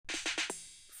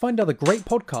Find other great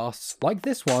podcasts like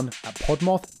this one at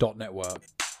podmoth.network.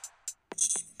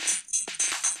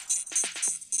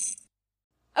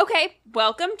 Okay,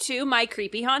 welcome to My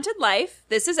Creepy Haunted Life.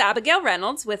 This is Abigail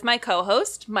Reynolds with my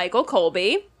co-host, Michael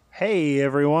Colby. Hey,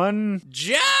 everyone.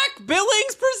 Jack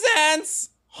Billings presents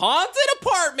Haunted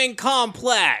Apartment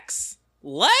Complex.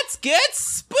 Let's get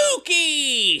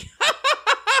spooky!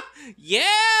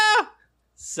 Yeah!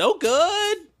 So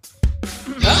good!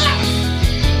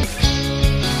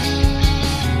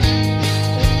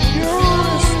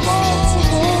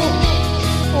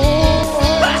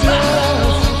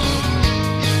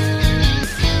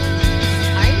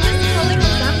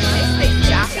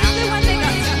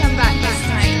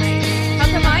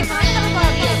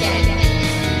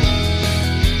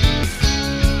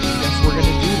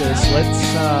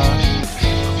 Let's call the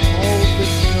goat boy.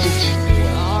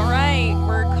 All right,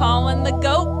 we're calling the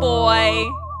goat boy.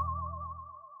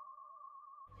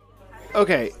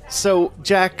 Okay, so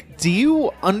Jack, do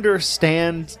you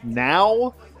understand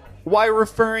now why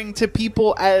referring to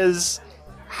people as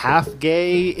half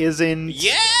gay isn't...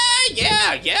 Yeah!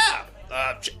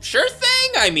 Sure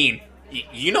thing, I mean,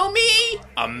 you know me,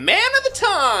 a man of the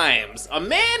times, a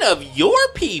man of your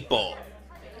people.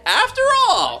 After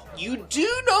all, you do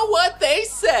know what they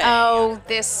say. Oh,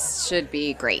 this should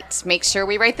be great. Make sure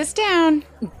we write this down.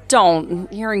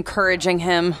 Don't. You're encouraging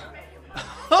him.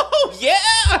 Oh,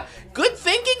 yeah! Good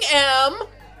thinking, Em.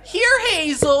 Here,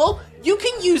 Hazel, you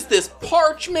can use this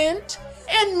parchment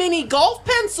and mini golf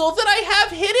pencil that I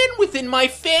have hidden within my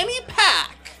fanny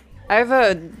pack.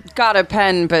 I've got a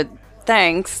pen, but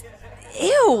thanks.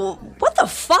 Ew, what the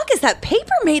fuck is that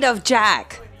paper made of,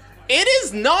 Jack? It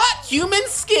is not human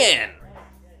skin.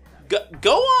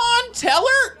 Go on, tell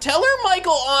her,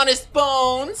 Michael Honest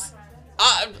Bones.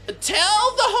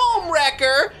 Tell the home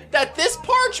wrecker that this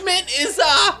parchment is,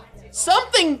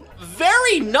 something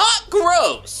very not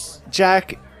gross.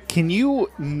 Jack, can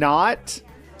you not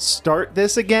start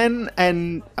this again?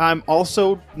 And I'm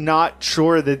also not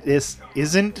sure that this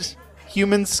isn't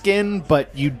human skin,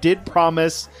 but you did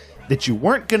promise that you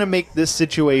weren't going to make this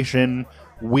situation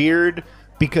weird,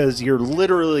 because you're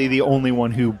literally the only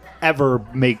one who ever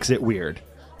makes it weird.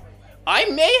 I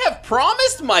may have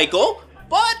promised, Michael,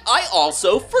 but I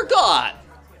also forgot.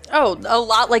 Oh, a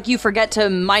lot like you forget to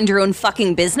mind your own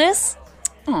fucking business?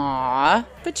 Aw,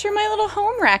 but you're my little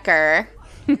home wrecker.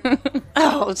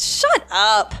 Oh, shut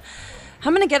up.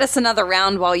 I'm gonna get us another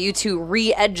round while you two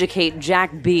re-educate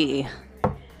Jack B.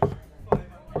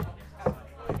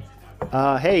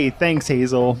 Hey, thanks,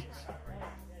 Hazel.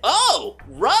 Oh,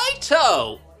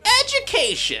 righto!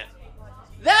 Education!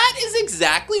 That is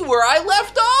exactly where I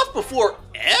left off before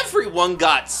everyone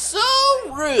got so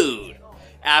rude.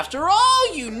 After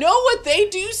all, you know what they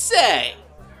do say.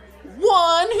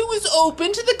 One who is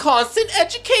open to the constant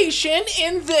education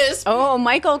in this... Oh,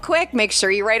 Michael, quick, make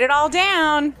sure you write it all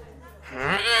down.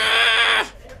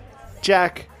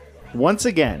 Jack, once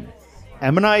again,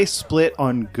 Em and I split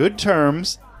on good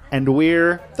terms, and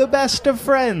we're the best of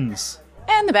friends.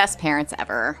 And the best parents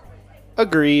ever.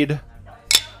 Agreed.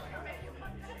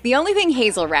 The only thing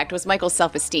Hazel wrecked was Michael's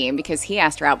self-esteem because he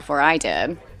asked her out before I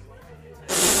did.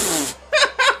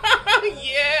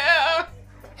 Yeah!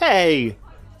 Hey!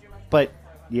 But,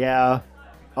 yeah,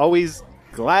 always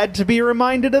glad to be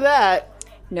reminded of that.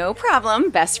 No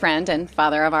problem, best friend and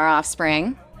father of our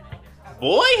offspring.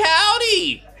 Boy,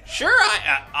 howdy! Sure,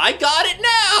 I got it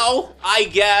now, I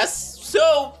guess.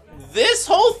 So, this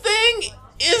whole thing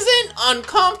isn't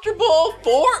uncomfortable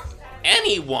for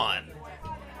anyone.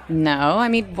 No, I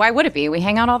mean, why would it be? We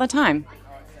hang out all the time.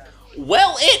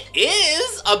 Well, it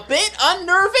is a bit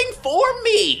unnerving for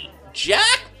me,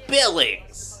 Jack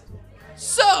Billings.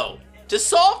 So, to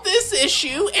solve this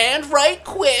issue and right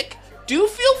quick, do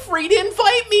feel free to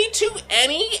invite me to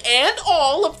any and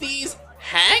all of these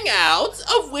hangouts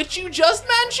of which you just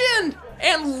mentioned.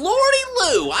 And lordy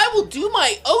Lou, I will do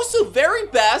my oh so very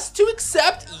best to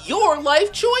accept your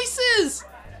life choices.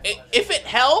 If it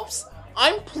helps,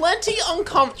 I'm plenty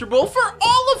uncomfortable for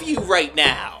all of you right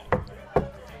now.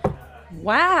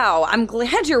 Wow, I'm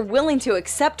glad you're willing to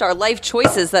accept our life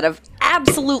choices that have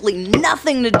absolutely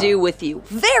nothing to do with you.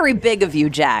 Very big of you,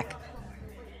 Jack.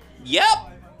 Yep.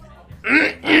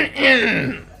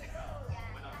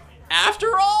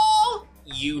 After all,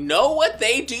 you know what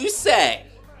they do say.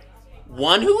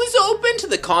 One who is open to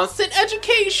the constant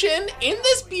education in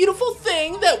this beautiful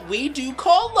thing that we do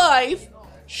call life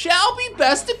shall be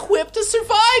best equipped to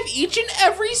survive each and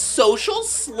every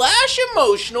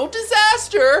social/emotional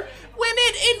disaster when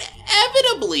it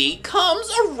inevitably comes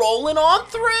a-rolling on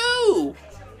through.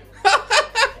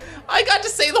 I got to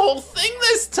say the whole thing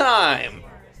this time.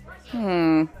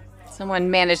 Someone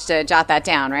managed to jot that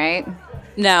down, right?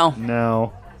 No.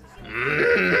 No.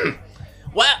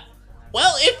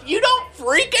 Well, if you don't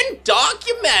freaking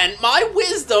document my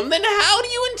wisdom, then how do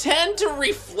you intend to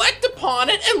reflect upon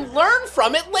it and learn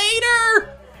from it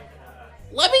later?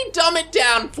 Let me dumb it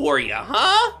down for you,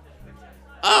 huh?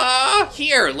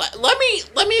 Here, let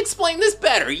me explain this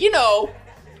better. You know,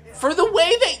 for the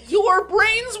way that your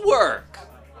brains work.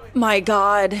 My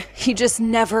God, he just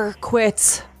never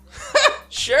quits.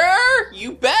 Sure,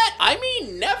 you bet. I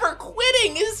mean, never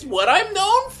quitting is what I'm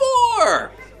known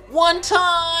for. One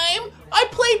time, I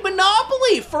played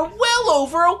Monopoly for well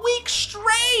over a week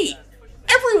straight.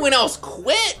 Everyone else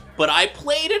quit, but I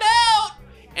played it out.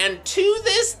 And to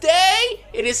this day,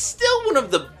 it is still one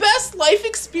of the best life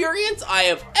experience I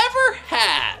have ever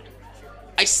had.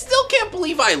 I still can't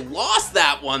believe I lost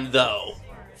that one, though.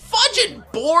 Fudging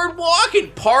Boardwalk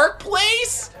and Park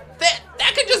Place?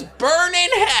 That could just burn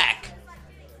in heck.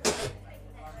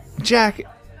 Jack,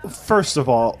 first of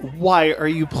all, why are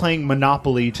you playing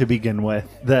Monopoly to begin with?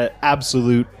 The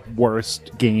absolute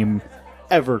worst game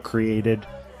ever created.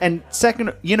 And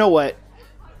second, you know what?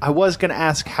 I was going to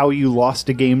ask how you lost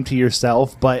a game to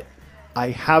yourself, but I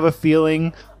have a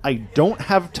feeling I don't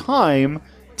have time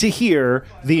to hear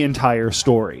the entire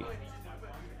story.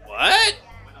 What?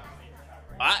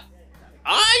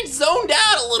 I zoned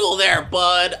out a little there,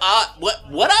 bud.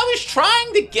 What I was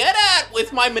trying to get at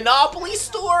with my Monopoly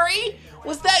story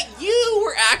was that you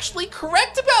were actually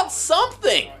correct about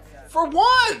something. For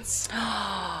once.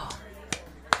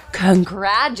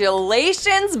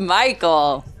 Congratulations,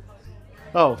 Michael.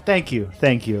 Oh, thank you.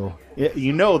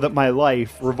 You know that my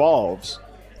life revolves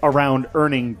around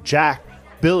earning Jack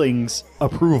Billings'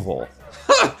 approval.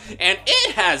 And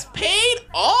it has paid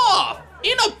off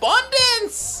in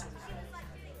abundance.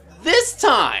 This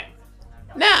time.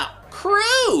 Now,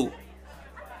 crew.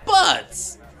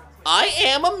 Buds, I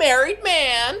am a married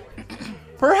man,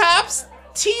 perhaps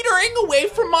teetering away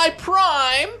from my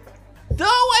prime, though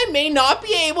I may not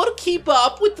be able to keep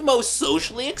up with the most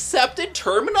socially accepted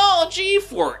terminology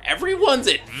for everyone's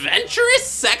adventurous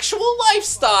sexual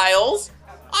lifestyles.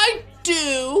 I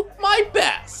do my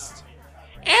best.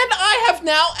 And I have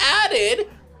now added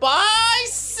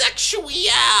bisexual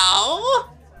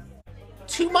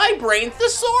to my brain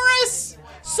thesaurus.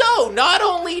 So not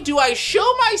only do I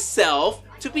show myself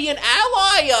to be an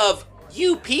ally of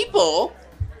you people,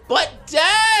 but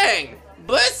dang,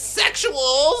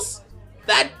 bisexuals,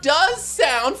 that does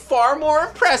sound far more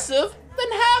impressive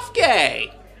than half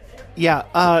gay.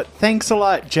 Yeah, thanks a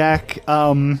lot, Jack.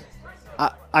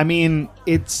 I mean,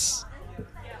 it's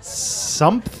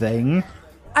something.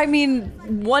 I mean,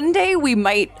 one day we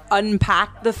might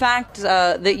unpack the fact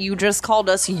that you just called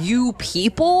us you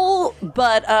people,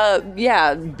 but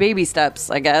yeah, baby steps,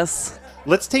 I guess.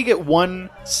 Let's take it one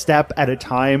step at a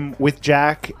time with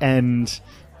Jack, and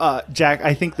Jack,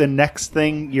 I think the next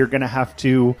thing you're going to have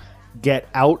to get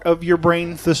out of your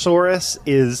brain thesaurus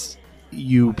is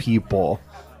you people.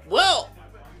 Well,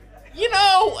 you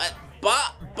know,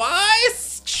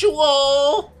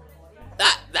 bisexual,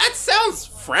 that sounds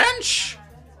French.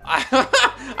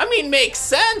 I mean, makes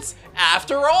sense.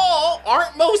 After all,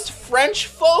 aren't most French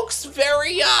folks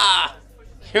very,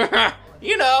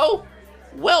 you know,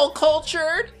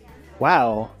 well-cultured?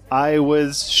 Wow, I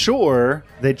was sure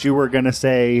that you were going to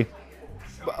say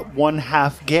one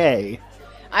half gay.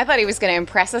 I thought he was going to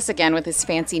impress us again with his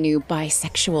fancy new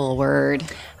bisexual word.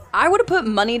 I would have put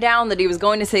money down that he was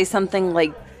going to say something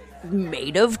like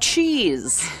made of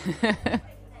cheese.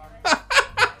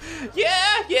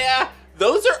 Yeah.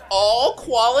 Those are all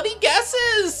quality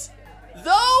guesses.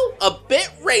 Though a bit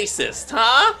racist,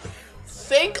 huh?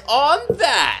 Think on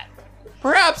that.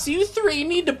 Perhaps you three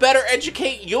need to better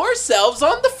educate yourselves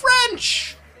on the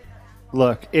French.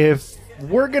 Look, if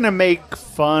we're going to make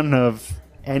fun of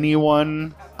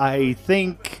anyone, I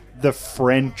think the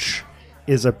French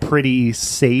is a pretty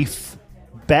safe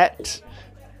bet.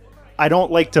 I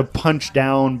don't like to punch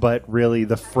down, but really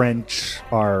the French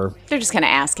are... They're just kind of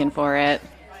asking for it.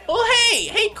 Well,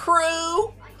 hey,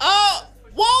 crew.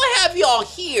 While I have y'all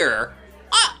here,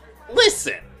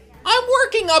 listen, I'm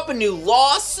working up a new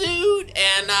lawsuit,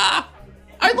 and,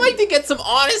 I'd like to get some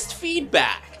honest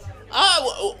feedback.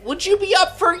 Would you be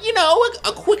up for, you know,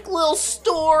 a quick little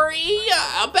story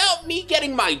about me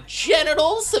getting my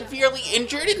genitals severely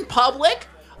injured in public,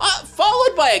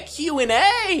 followed by a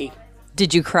Q&A?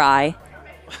 Did you cry?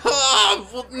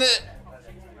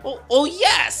 Well,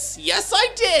 yes, I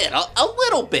did, a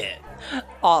little bit.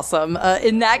 Awesome.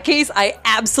 In that case, I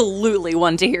absolutely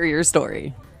want to hear your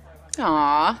story.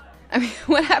 Aw. I mean,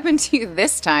 what happened to you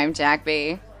this time, Jack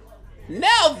B?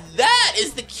 Now that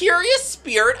is the curious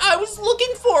spirit I was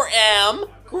looking for, Em.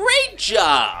 Great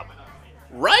job.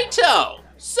 Righto.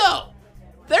 So,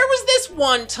 there was this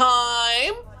one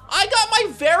time I got my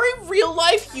very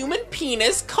real-life human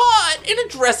penis caught in a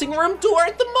dressing room door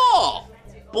at the mall.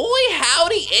 Boy,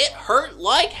 howdy, it hurt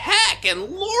like heck, and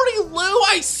lordy Lou,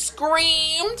 I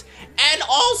screamed, and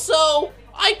also,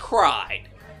 I cried.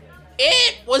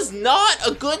 It was not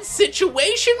a good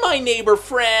situation, my neighbor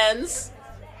friends.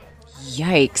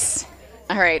 Yikes.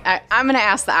 All right, I'm going to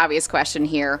ask the obvious question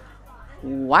here.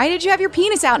 Why did you have your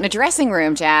penis out in a dressing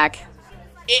room, Jack?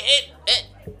 It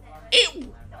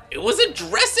was a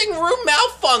dressing room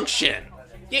malfunction.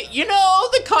 You know,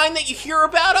 the kind that you hear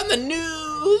about on the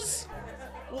news?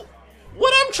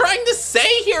 What I'm trying to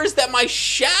say here is that my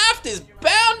shaft is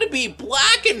bound to be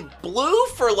black and blue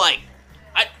for like,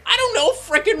 I don't know,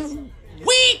 frickin'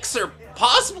 weeks or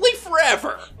possibly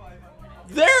forever.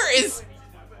 There is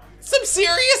some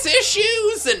serious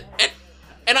issues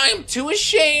and I am too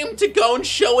ashamed to go and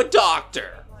show a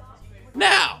doctor.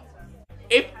 Now,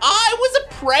 if I was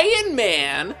a praying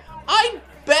man, I'd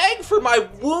beg for my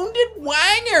wounded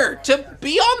wanger to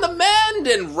be on the mend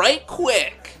and right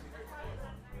quick.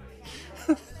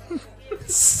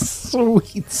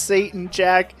 Sweet Satan,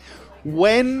 Jack.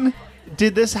 When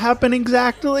did this happen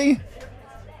exactly?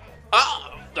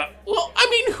 Well, I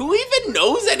mean, who even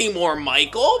knows anymore,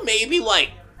 Michael? Maybe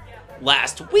like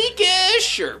last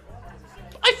weekish, or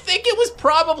I think it was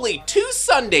probably 2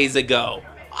 Sundays ago.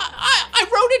 I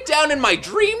wrote it down in my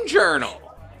dream journal.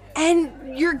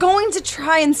 And you're going to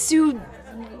try and sue,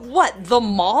 what, the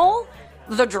mall?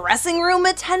 The dressing room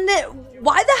attendant?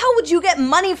 Why the hell would you get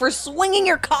money for swinging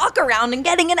your cock around and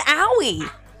getting an owie?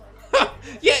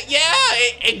 Yeah,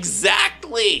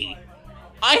 exactly.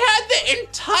 I had the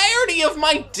entirety of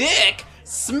my dick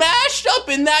smashed up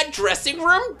in that dressing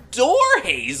room door,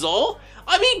 Hazel.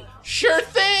 I mean, sure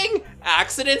thing,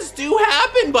 accidents do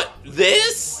happen, but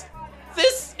this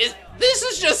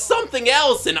is just something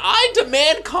else, and I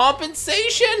demand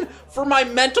compensation for my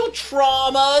mental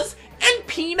traumas and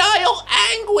penile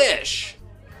anguish.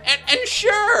 And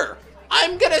sure,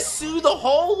 I'm gonna sue the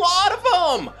whole lot of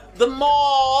them. The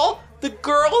mall, the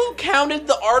girl who counted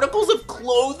the articles of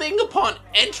clothing upon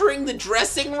entering the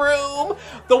dressing room,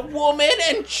 the woman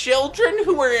and children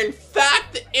who were in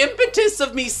fact the impetus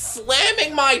of me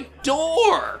slamming my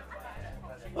door.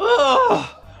 Ugh.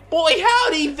 Boy,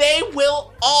 howdy, they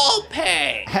will all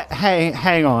pay. Hey,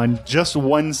 hang on. Just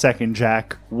 1 second,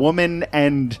 Jack. Woman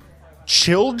and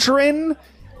children?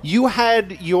 You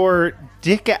had your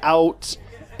dick out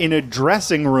in a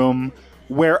dressing room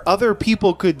where other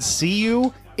people could see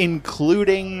you,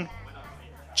 including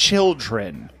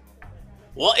children.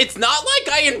 Well, it's not like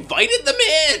I invited them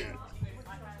in.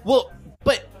 Well,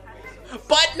 but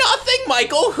nothing,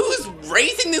 Michael. Who's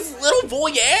raising these little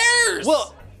voyeurs?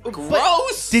 Well,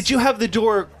 gross. Did you have the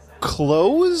door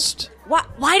closed?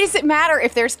 Why does it matter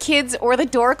if there's kids or the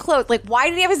door closed? Like, why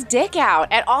did he have his dick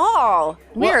out at all?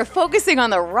 We are focusing on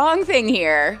the wrong thing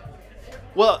here.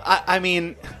 Well, I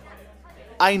mean,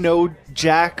 I know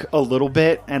Jack a little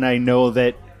bit, and I know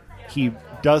that he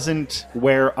doesn't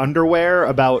wear underwear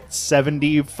about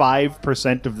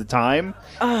 75% of the time.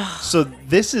 So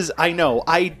this is, I know,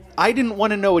 I didn't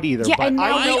want to know it either. Yeah, but and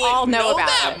now I we all know about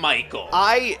that, it. Michael.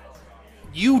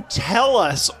 You tell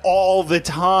us all the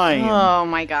time. Oh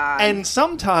my god. And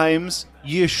sometimes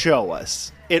you show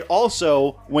us. It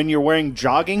also, when you're wearing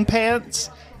jogging pants,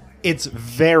 it's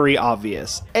very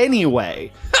obvious.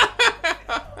 Anyway.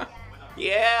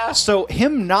 Yeah. So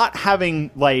him having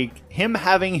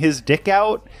his dick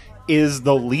out is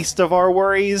the least of our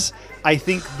worries. I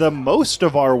think the most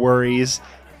of our worries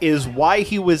is why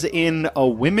he was in a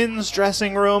women's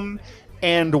dressing room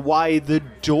and why the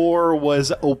door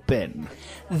was open.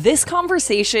 This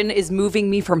conversation is moving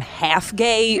me from half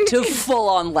gay to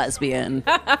full-on lesbian.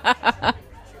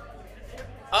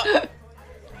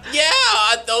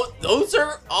 Yeah, those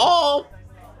are all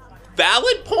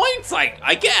valid points,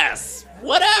 I guess.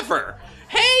 Whatever.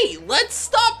 Hey, let's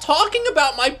stop talking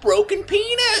about my broken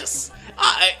penis.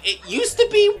 It used to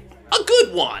be a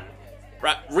good one.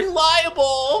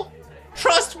 Reliable,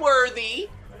 trustworthy,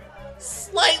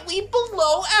 slightly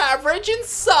below average in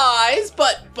size,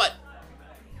 but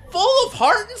full of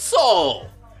heart and soul.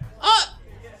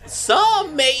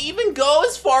 Some may even go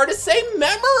as far to say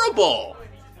memorable.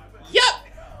 Yep,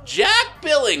 Jack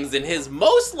Billings in his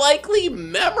most likely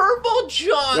memorable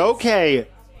jaunt. Okay,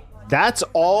 that's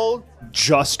all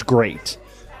just great.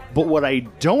 But what I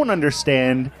don't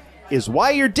understand is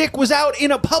why your dick was out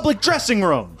in a public dressing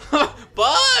room.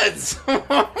 Buds!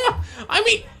 I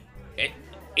mean,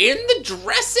 in the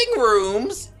dressing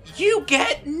rooms, you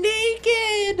get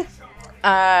naked.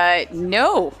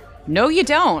 No. No, you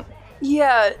don't.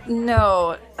 Yeah,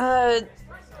 no.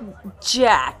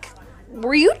 Jack,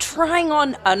 were you trying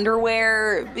on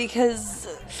underwear? Because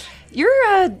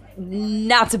you're,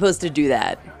 not supposed to do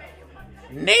that.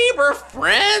 Neighbor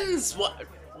friends, what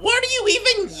are you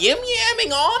even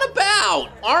yim-yamming on about?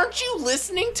 Aren't you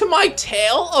listening to my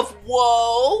tale of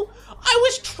woe? I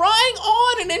was trying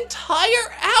on an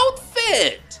entire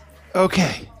outfit.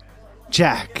 Okay,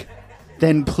 Jack,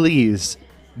 then please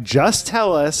just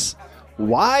tell us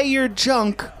why your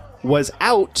junk was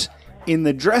out in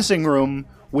the dressing room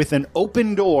with an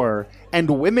open door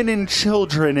and women and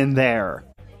children in there.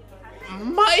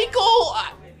 Michael,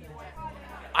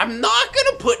 I'm not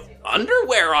gonna put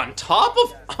underwear on top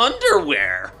of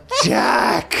underwear.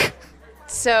 Jack!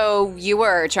 So you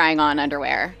were trying on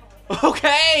underwear.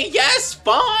 Okay, yes,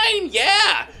 fine,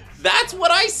 yeah. That's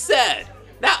what I said.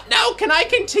 Now can I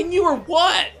continue or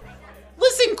what?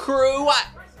 Listen, crew,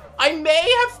 I may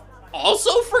have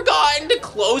also forgotten to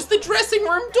close the dressing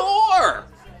room door.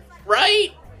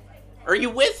 Right? Are you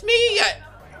with me?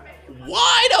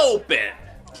 Wide open.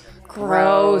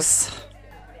 Gross.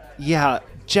 Yeah,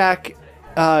 Jack,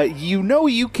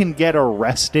 you can get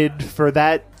arrested for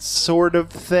that sort of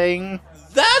thing.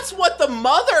 That's what the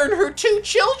mother and her 2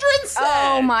 children said.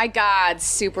 Oh my god,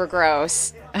 super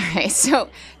gross. Okay, so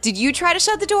did you try to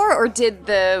shut the door or did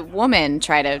the woman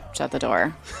try to shut the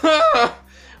door? Well,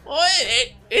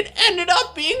 it ended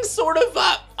up being sort of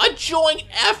a joint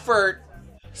effort.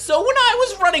 So when I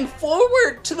was running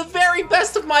forward to the very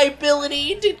best of my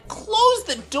ability to close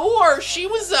the door, she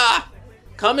was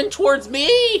coming towards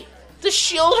me to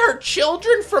shield her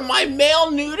children from my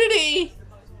male nudity.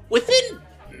 Within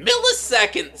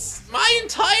milliseconds, my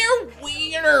entire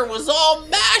wiener was all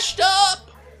mashed up.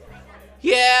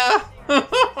 Yeah.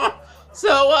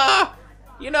 So,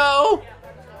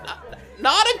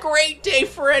 not a great day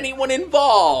for anyone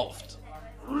involved.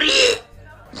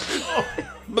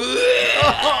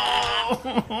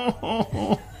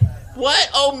 What?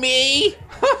 Oh, me?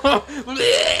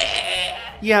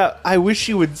 Yeah, I wish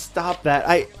you would stop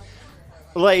that.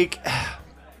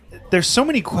 There's so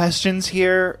many questions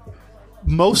here.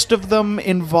 Most of them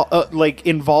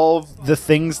involve the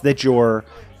things that you're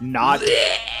not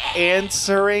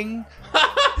answering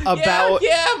about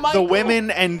yeah, the Michael.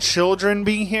 women and children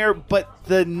being here, but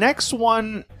the next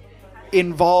one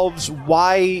involves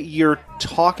why you're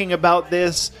talking about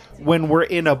this when we're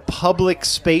in a public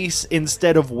space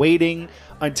instead of waiting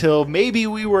until maybe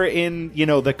we were in,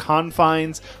 the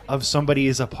confines of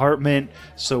somebody's apartment,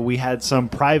 so we had some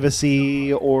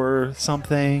privacy or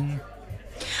something.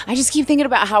 I just keep thinking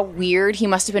about how weird he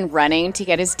must have been running to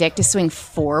get his dick to swing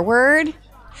forward.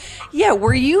 Yeah,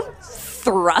 were you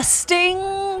thrusting?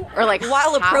 Or like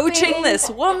while approaching hopping? this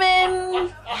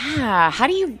woman? Yeah, how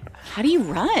do you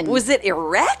run? Was it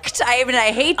erect?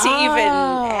 I hate to even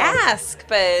ask,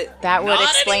 but that would Not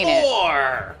explain it.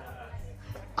 anymore.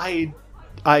 I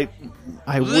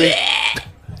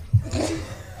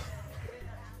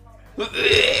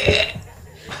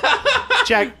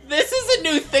Jack, This is a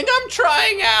new thing I'm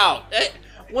trying out.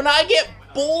 When I get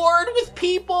bored with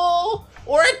people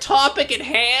or a topic at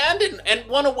hand and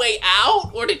want a way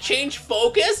out or to change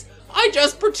focus, I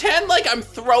just pretend like I'm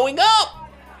throwing up.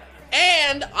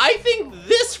 And I think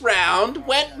this round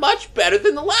went much better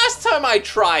than the last time I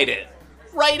tried it.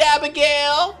 Right,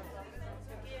 Abigail?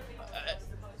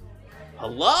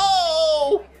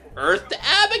 Hello? Earth to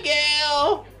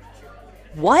Abigail?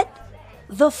 what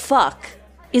the fuck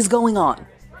is going on?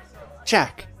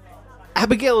 Jack,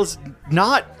 Abigail is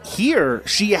not here.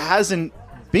 She hasn't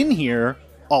been here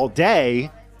all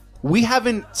day. We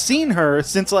haven't seen her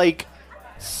since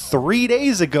 3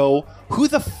 days ago. Who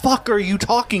the fuck are you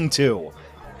talking to?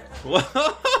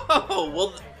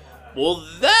 Whoa, well,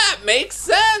 that makes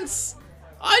sense.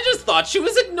 I just thought she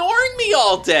was ignoring me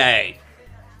all day.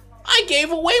 I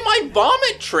gave away my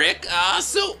vomit trick,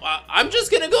 so I'm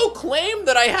just gonna go claim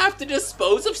that I have to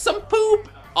dispose of some poop.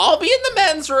 I'll be in the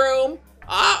men's room.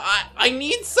 I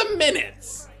need some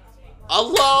minutes.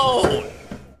 Alone.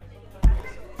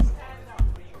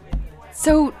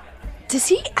 So, does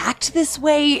he act this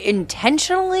way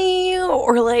intentionally,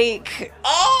 or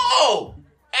Oh!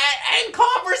 And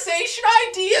conversation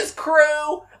ideas,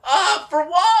 crew. For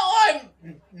while I'm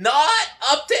not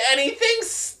up to anything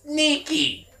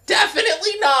sneaky.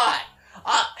 Definitely not.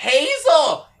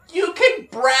 Hazel, you can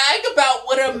brag about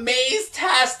what a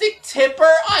maze-tastic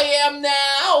tipper I am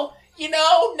now.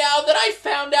 Now that I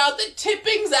found out that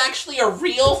tipping's actually a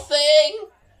real thing.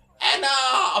 And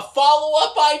a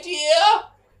follow-up idea,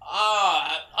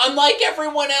 Unlike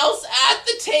everyone else at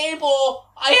the table,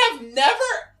 I have never,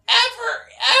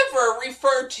 ever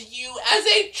referred to you as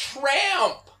a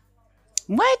tramp.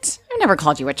 What? I've never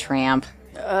called you a tramp.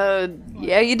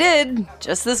 Yeah, you did.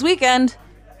 Just this weekend.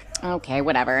 Okay,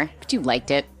 whatever. But you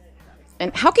liked it.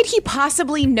 And how could he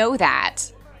possibly know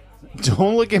that?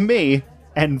 Don't look at me.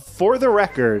 And for the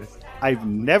record, I've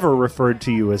never referred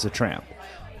to you as a tramp.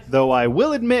 Though I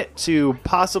will admit to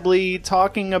possibly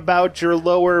talking about your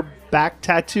lower back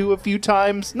tattoo a few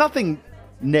times. Nothing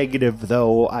negative,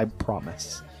 though, I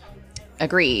promise.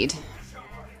 Agreed.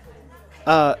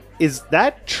 Is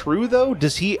that true, though?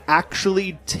 Does he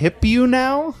actually tip you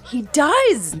now? He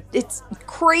does. It's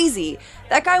crazy.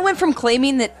 That guy went from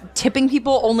claiming that tipping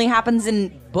people only happens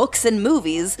in books and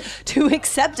movies to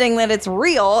accepting that it's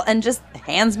real and just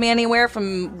hands me anywhere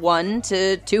from $1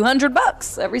 to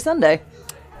 $200 every Sunday.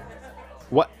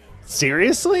 What?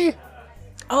 Seriously?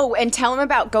 Oh, and tell him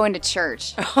about going to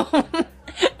church.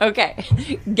 Okay,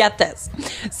 get this.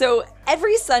 So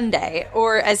every Sunday,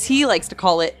 or as he likes to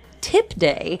call it, tip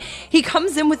day, he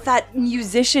comes in with that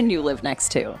musician you live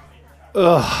next to.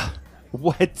 Ugh.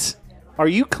 What? Are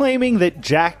you claiming that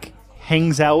Jack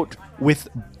hangs out with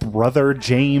Brother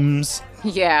James?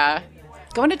 Yeah.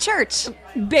 Going to church.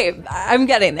 Babe, I'm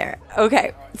getting there.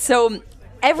 Okay, so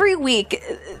every week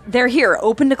they're here,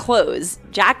 open to close.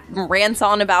 Jack rants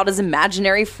on about his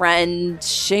imaginary friend,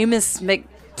 Seamus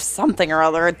something or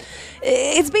other.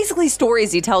 It's basically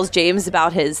stories he tells James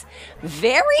about his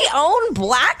very own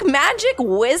black magic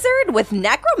wizard with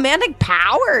necromantic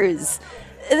powers.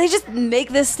 They just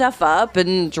make this stuff up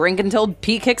and drink until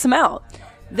Pete kicks him out.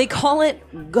 They call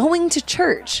it going to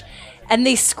church, and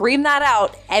they scream that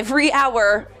out every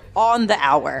hour on the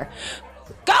hour.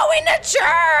 Going to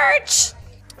church!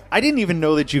 I didn't even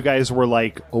know that you guys were,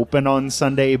 like, open on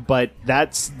Sunday, but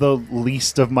that's the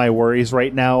least of my worries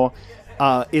right now.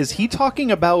 Is he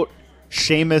talking about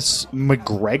Seamus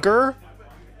McGregor?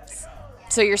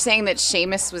 So you're saying that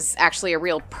Seamus was actually a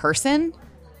real person?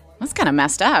 That's kind of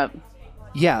messed up.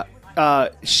 Yeah.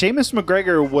 Seamus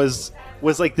McGregor was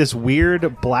like this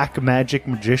weird black magic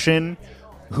magician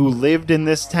who lived in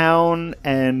this town,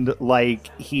 and,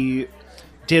 like, he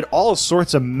did all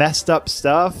sorts of messed up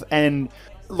stuff, and,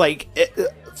 like,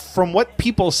 from what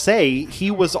people say, he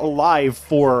was alive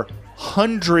for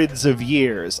hundreds of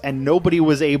years, and nobody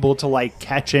was able to, like,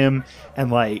 catch him,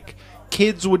 and, like,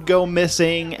 kids would go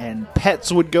missing, and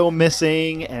pets would go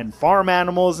missing, and farm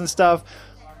animals and stuff,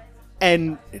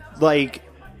 and, like,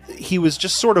 he was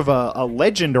just sort of a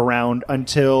legend around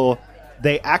until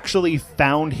they actually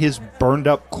found his burned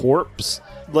up corpse,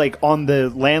 like, on the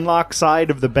landlocked side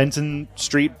of the Benson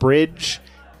Street Bridge,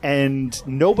 and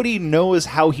nobody knows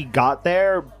how he got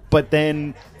there, but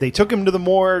then they took him to the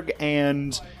morgue,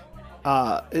 and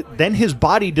then his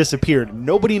body disappeared.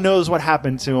 Nobody knows what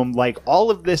happened to him. Like,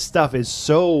 all of this stuff is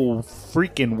so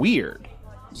freaking weird.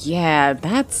 Yeah,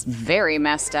 that's very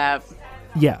messed up.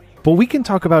 Yeah, but we can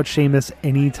talk about Seamus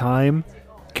anytime.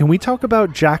 Can we talk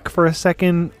about Jack for a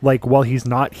second, like, while he's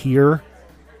not here?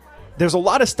 There's a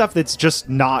lot of stuff that's just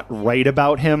not right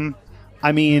about him.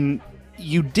 I mean,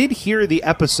 you did hear the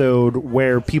episode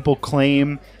where people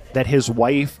claim that his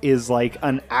wife is, like,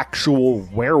 an actual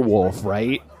werewolf,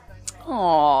 right?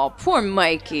 Aw, poor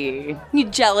Mikey. You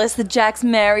jealous that Jack's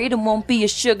married and won't be a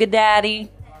sugar daddy?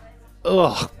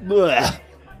 Ugh. Now,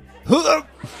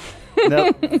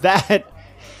 that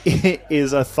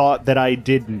is a thought that I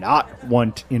did not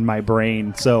want in my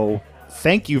brain, so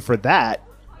thank you for that.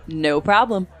 No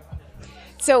problem.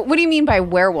 So what do you mean by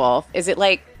werewolf? Is it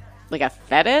like a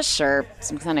fetish or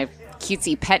some kind of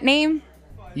cutesy pet name?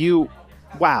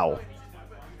 Wow.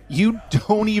 You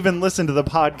don't even listen to the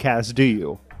podcast, do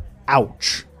you?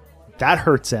 Ouch. That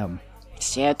hurts him.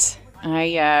 Shit.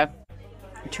 I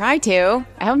tried to.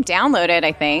 I have him downloaded,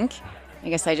 I think. I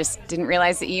guess I just didn't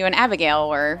realize that you and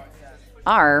Abigail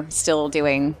are still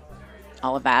doing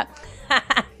all of that.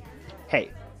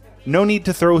 Hey, no need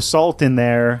to throw salt in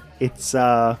there. It's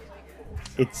an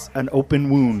open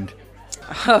wound.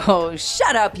 Oh,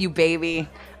 shut up, you baby.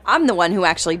 I'm the one who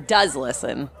actually does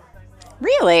listen.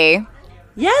 Really?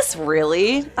 Yes,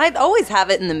 really. I'd always have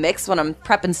it in the mix when I'm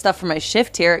prepping stuff for my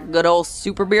shift here at good old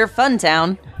Super Beer Fun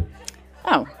Town.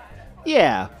 Oh.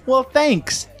 Yeah, well,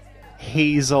 thanks,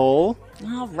 Hazel.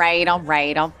 All right.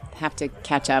 I'll have to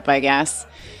catch up, I guess.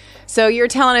 So you're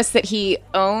telling us that he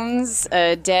owns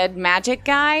a dead magic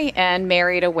guy and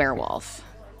married a werewolf.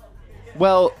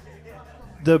 Well,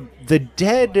 the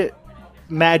dead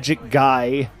magic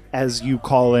guy, as you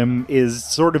call him, is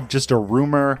sort of just a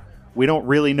rumor. We don't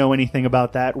really know anything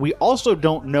about that. We also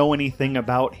don't know anything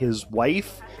about his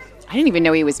wife. I didn't even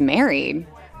know he was married.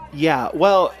 Yeah,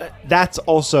 well, that's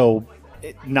also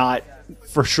not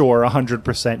for sure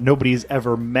 100%. Nobody's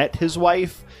ever met his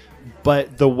wife,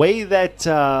 but the way that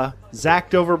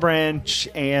Zach Overbranch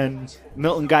and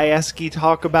Milton Gajewski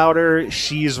talk about her,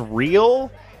 she's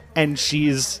real, and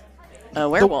she's A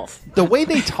werewolf. the way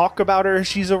they talk about her,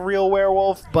 she's a real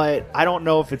werewolf, but I don't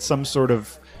know if it's some sort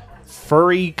of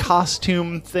furry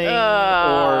costume thing or...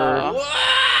 Ah!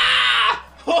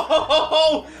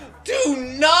 Oh, do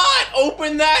not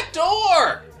open that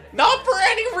door! Not for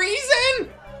any reason!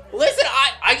 Listen,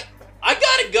 I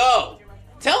gotta go.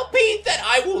 Tell Pete that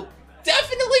I will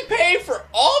definitely pay for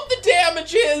all of the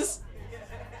damages.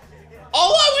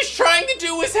 All I was trying to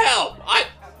do was help. I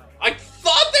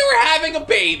thought they were having a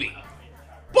baby.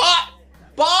 But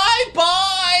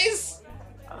bye-byes!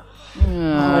 Oh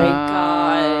my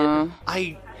god.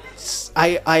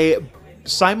 I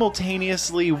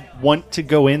simultaneously want to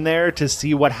go in there to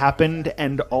see what happened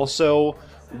and also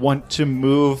want to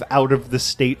move out of the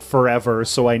state forever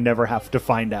so I never have to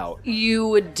find out. You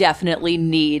would definitely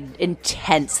need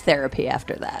intense therapy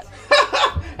after that.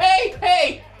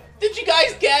 Hey, did you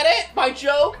guys get it? My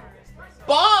joke?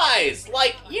 Bis,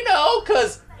 like,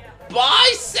 cause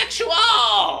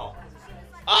bisexual.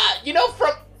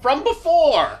 From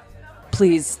before.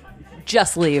 Please,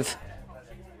 just leave.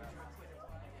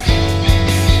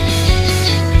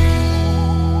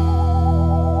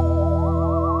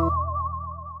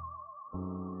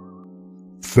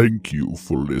 Thank you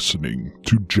for listening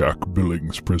to Jack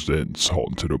Billings Presents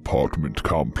Haunted Apartment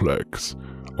Complex,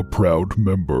 a proud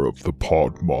member of the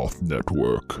Podmoth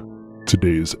Network.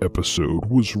 Today's episode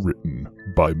was written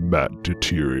by Matt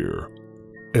Deterior.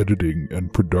 Editing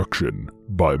and production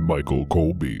by Michael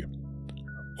Colby.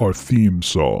 Our theme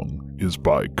song is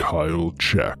by Kyle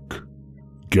Check.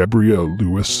 Gabrielle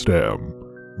Lewis-Stam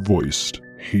voiced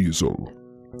Hazel.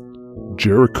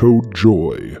 Jericho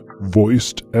Joy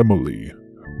voiced Emily.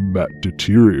 Matt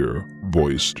Deterior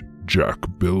voiced Jack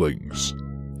Billings.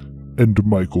 And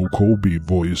Michael Colby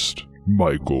voiced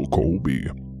Michael Colby.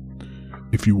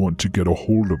 If you want to get a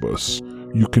hold of us,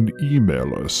 you can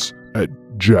email us at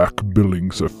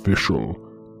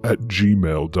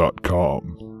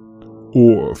jackbillingsofficial@gmail.com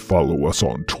or follow us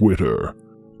on Twitter,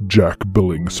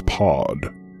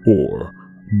 JackBillingsPod, or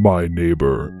My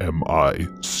Neighbor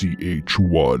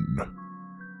MICH1.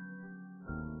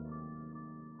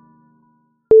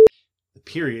 The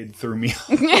period threw me off.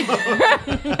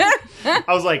 I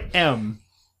was like, M.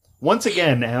 Once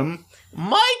again, M.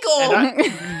 Michael!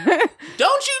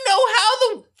 Don't you know how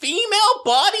the female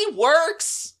body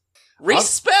works?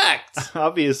 Respect!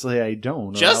 Obviously I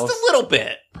don't. Just a little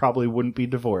bit. Probably wouldn't be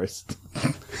divorced.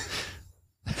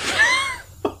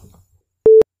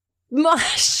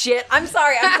 Shit. I'm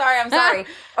sorry.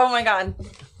 Oh my god.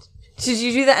 Should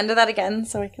you do the end of that again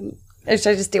so I can... Or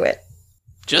should I just do it?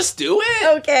 Just do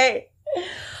it? Okay.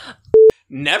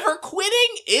 Never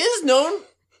quitting is known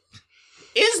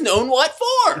what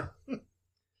for.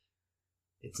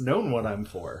 It's known what I'm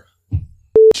for.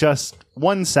 Just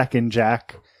 1 second,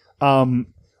 Jack. Women.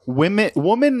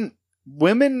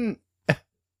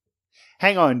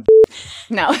 Hang on.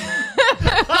 No.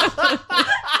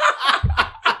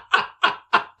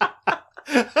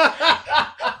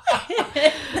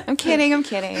 I'm kidding.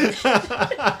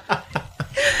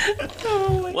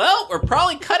 Well, we're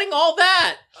probably cutting all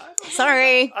that.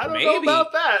 Sorry. I don't Maybe. know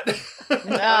about that. Oh,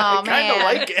 I kind of man.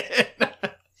 like it.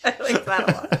 I like that a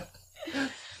lot.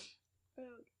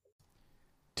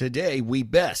 Today, we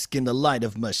bask in the light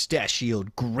of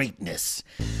mustachioed greatness.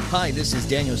 Hi, this is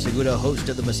Daniel Segura, host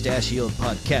of the Mustachioed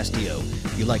Podcastio.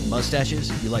 You like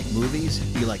mustaches? You like movies?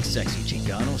 You like sexy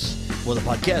Chinganos? Well, the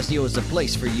Podcastio is the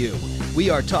place for you. We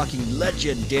are talking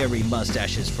legendary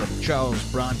mustaches from Charles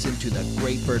Bronson to the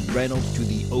Great Burt Reynolds to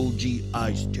the OG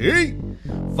Ice-T.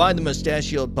 Find the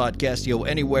Mustachioed Podcastio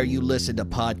anywhere you listen to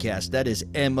podcasts. That is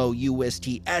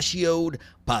MOUST Ashioed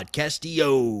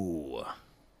Podcastio.